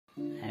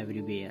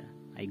Everywhere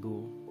I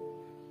go,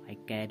 I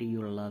carry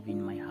your love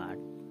in my heart,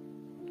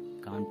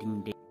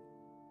 counting days.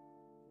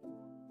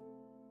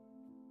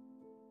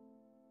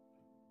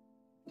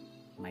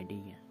 My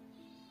dear,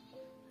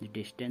 the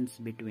distance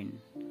between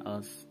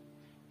us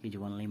is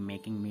only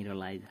making me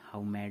realize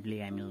how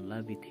madly I'm in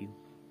love with you.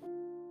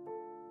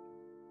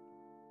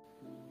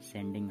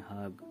 Sending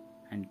hugs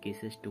and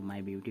kisses to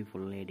my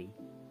beautiful lady.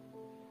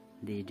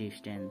 This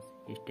distance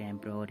is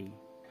temporary.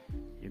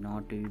 Do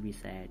not be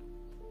sad.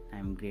 I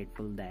am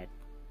grateful that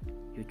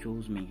you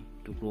chose me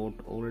to grow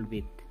old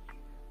with.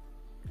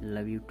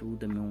 Love you to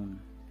the moon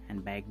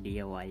and back,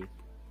 dear wife.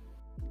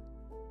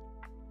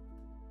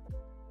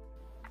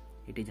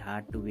 It is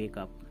hard to wake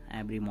up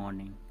every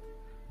morning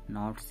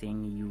not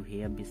seeing you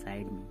here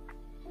beside me,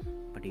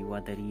 but you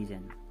are the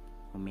reason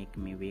who make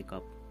me wake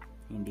up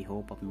in the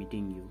hope of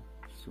meeting you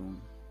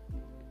soon.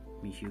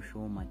 Miss you so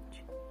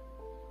much,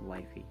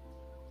 wifey.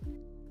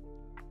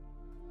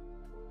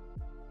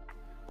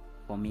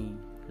 For me,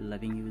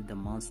 loving you is the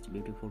most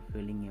beautiful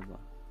feeling ever.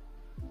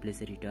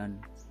 Please return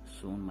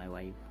soon, my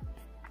wife.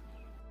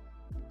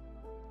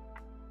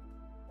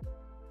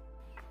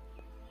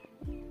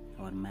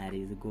 Our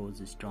marriage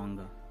grows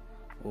stronger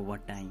over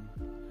time,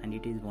 and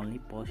it is only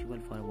possible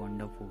for a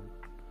wonderful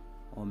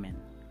woman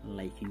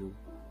like you.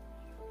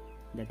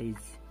 That is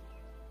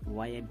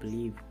why I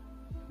believe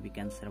we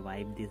can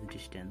survive this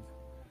distance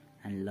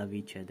and love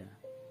each other,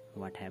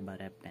 whatever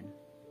happens.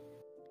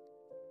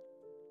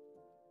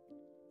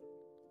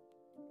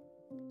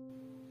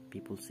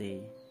 People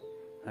say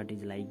heart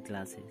is like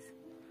glasses.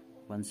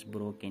 Once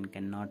broken,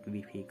 cannot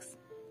be fixed.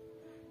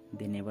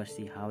 They never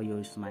see how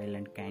your smile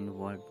and kind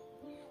word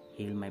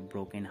heal my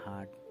broken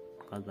heart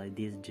caused by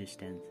this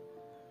distance.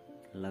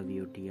 Love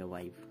you, dear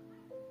wife.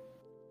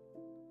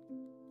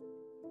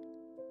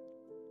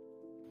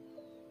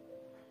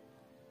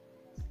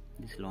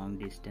 This long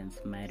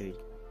distance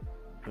marriage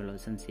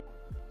relationship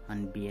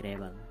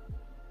unbearable,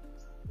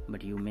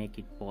 but you make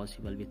it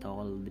possible with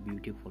all the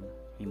beautiful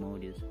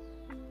emojis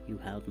you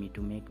help me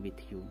to make with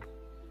you.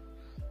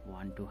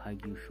 Want to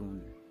hug you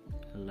soon.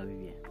 Love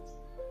you.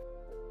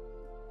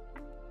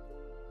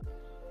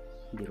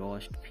 The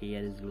worst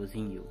fear is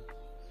losing you.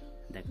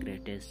 The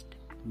greatest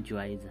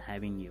joy is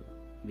having you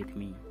with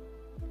me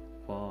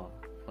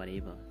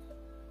forever.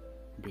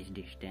 This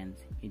distance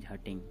is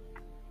hurting,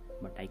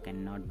 but I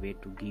cannot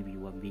wait to give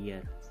you a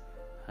beer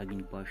hug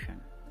in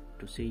person,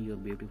 to see your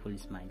beautiful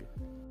smile.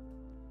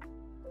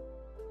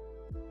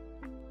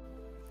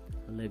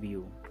 Love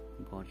you,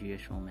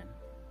 gorgeous woman.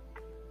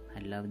 I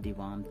love the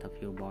warmth of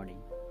your body,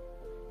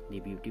 the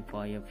beauty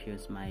of your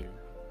smile,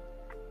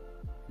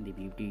 the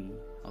beauty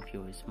of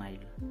your smile,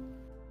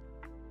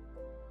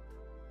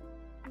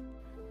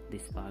 the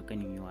sparkle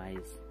in your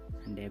eyes,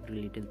 and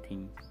every little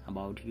thing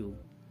about you,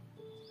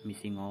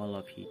 missing all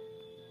of it,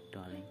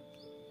 darling.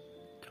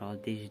 Through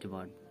this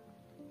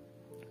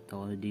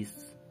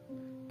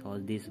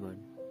word,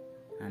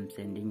 I'm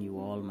sending you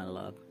all my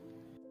love.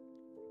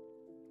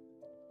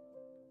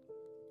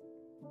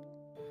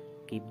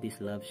 Keep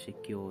this love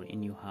secure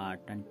in your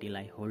heart until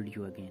I hold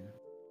you again.